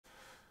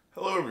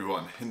Hello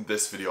everyone, in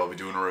this video I'll be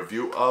doing a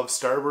review of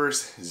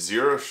Starburst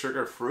Zero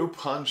Sugar Fruit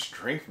Punch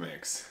Drink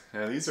Mix.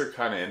 Now these are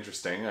kind of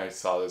interesting. I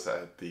saw this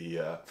at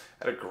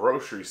a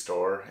grocery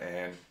store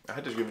and I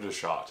had to give it a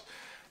shot.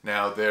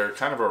 Now they're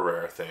kind of a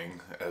rare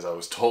thing, as I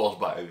was told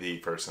by the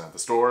person at the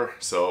store,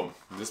 so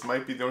this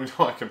might be the only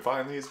time I can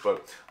find these,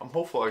 but I'm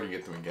hopeful I can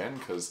get them again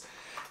because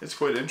it's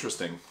quite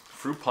interesting.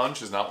 Fruit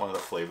punch is not one of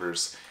the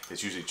flavors.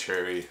 It's usually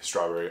cherry,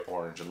 strawberry,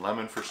 orange, and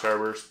lemon for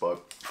Starburst,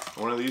 but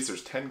one of these,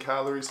 there's 10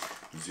 calories,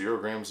 0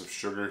 grams of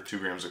sugar, 2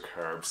 grams of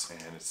carbs,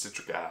 and it's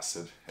citric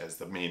acid as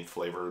the main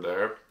flavor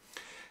there.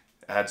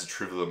 Adds a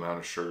trivial amount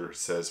of sugar, it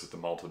says, with the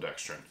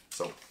maltodextrin.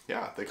 So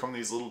yeah, they come in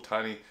these little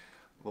tiny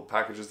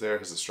packages there. It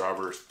has a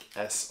Starburst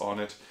S on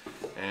it,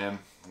 and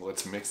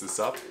let's mix this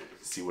up,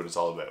 see what it's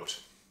all about.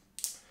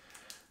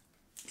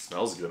 It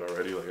smells good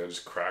already, like I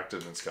just cracked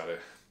it and it's got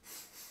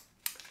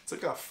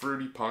like a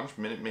fruity punch,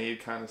 Minute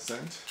Maid kind of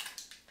scent.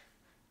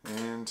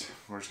 And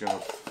we're just gonna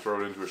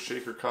throw it into a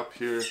shaker cup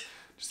here.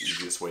 Just the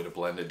easiest way to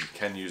blend it. You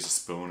can use a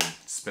spoon and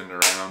spin it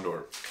around,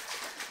 or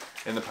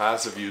in the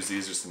past I've used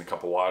these just in a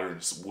cup of water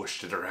and just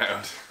whooshed it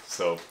around.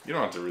 So you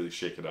don't have to really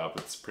shake it up.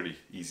 It's pretty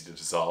easy to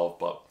dissolve,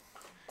 but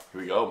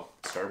here we go.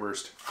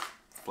 Starburst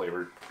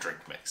flavored drink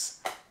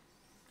mix.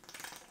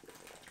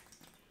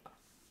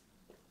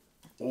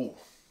 Ooh.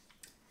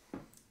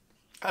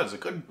 That is a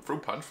good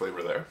fruit punch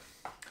flavor there.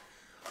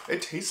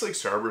 It tastes like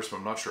Starburst, but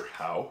I'm not sure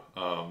how.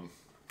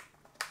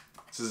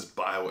 This is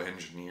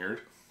bioengineered.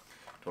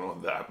 Don't know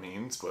what that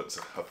means, but it's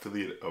an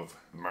affiliate of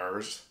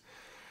Mars.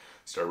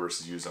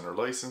 Starburst is used under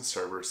license.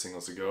 Starburst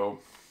singles to go.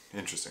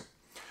 Interesting.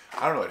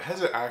 I don't know. It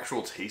has an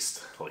actual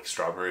taste like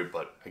strawberry,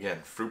 but again,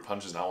 fruit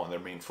punch is not one of their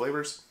main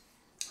flavors.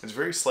 It's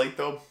very slight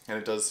though, and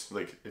it does,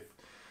 like, if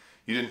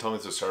you didn't tell me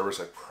it's a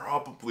Starburst, I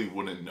probably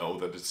wouldn't know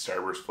that it's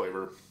Starburst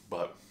flavor,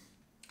 but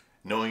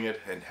knowing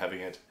it and having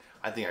it,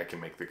 I think I can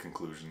make the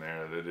conclusion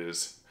there that it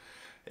is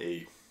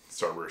a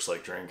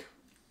Starburst-like drink.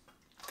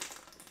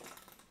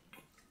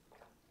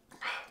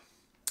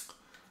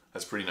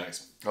 That's pretty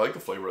nice. I like the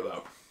flavor of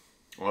that.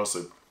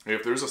 Honestly,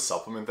 if there's a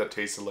supplement that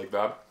tasted like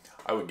that,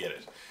 I would get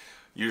it.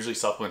 Usually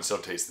supplements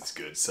don't taste this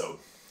good, so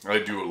I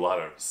do a lot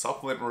of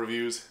supplement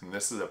reviews, and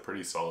this is a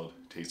pretty solid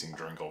tasting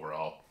drink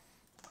overall.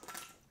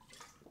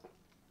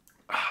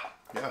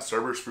 Yeah,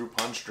 Starburst Fruit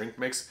Punch Drink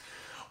Mix.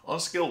 On a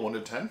scale of 1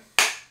 to 10,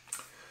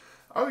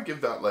 I would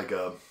give that like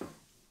a,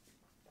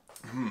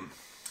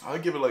 I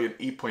would give it like an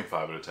 8.5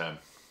 out of 10.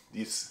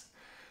 The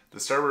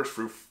Starburst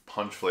Fruit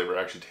Punch flavor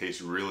actually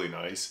tastes really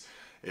nice.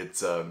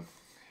 It's,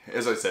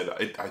 as I said,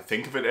 I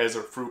think of it as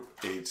a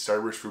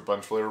Starburst Fruit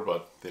Punch flavor,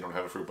 but they don't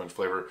have a fruit punch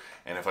flavor.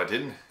 And if I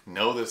didn't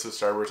know this is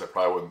Starburst, I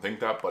probably wouldn't think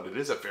that, but it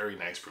is a very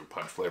nice fruit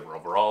punch flavor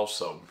overall.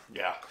 So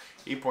yeah,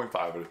 8.5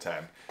 out of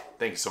 10.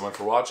 Thank you so much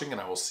for watching,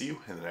 and I will see you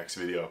in the next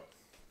video.